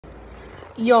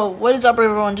Yo, what is up,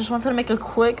 everyone? Just wanted to make a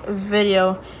quick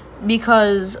video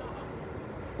because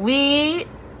it's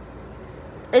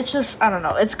just, I don't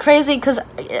know, it's crazy because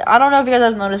I don't know if you guys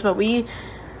have noticed, but to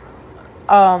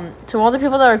all the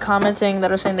people that are commenting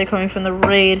that are saying they're coming from the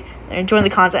raid and enjoying the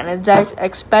content, and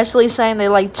especially saying they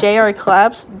like JR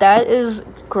Claps, that is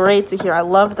great to hear. I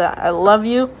love that. I love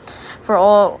you for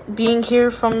all being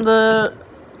here from the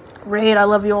raid. I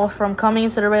love you all from coming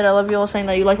into the raid. I love you all saying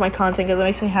that you like my content because it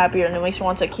makes me happier and it makes me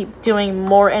want to keep doing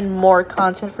more and more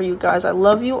content for you guys. I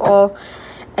love you all.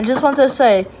 And just wanted to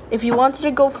say, if you wanted to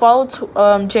go follow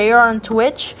JR on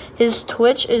Twitch, his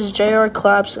Twitch is JR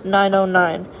Claps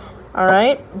 909.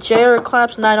 Alright? JR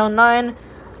Claps 909,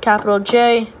 capital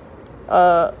J,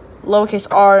 lowercase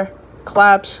r,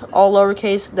 Claps, all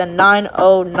lowercase, then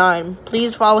 909.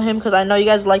 Please follow him because I know you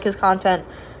guys like his content.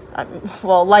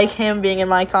 Well, like him being in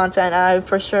my content. I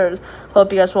for sure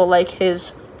hope you guys will like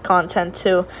his content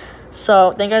too.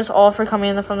 So thank you guys all for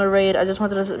coming in from the raid. I just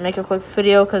wanted to make a quick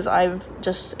video because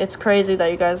it's crazy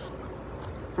that you guys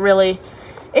really,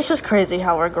 it's just crazy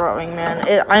how we're growing, man.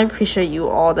 I appreciate you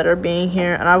all that are being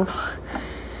here, and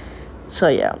so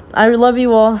yeah, I love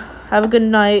you all. Have a good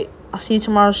night. I'll see you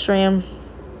tomorrow's stream.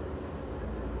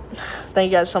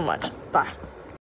 Thank you guys so much. Bye.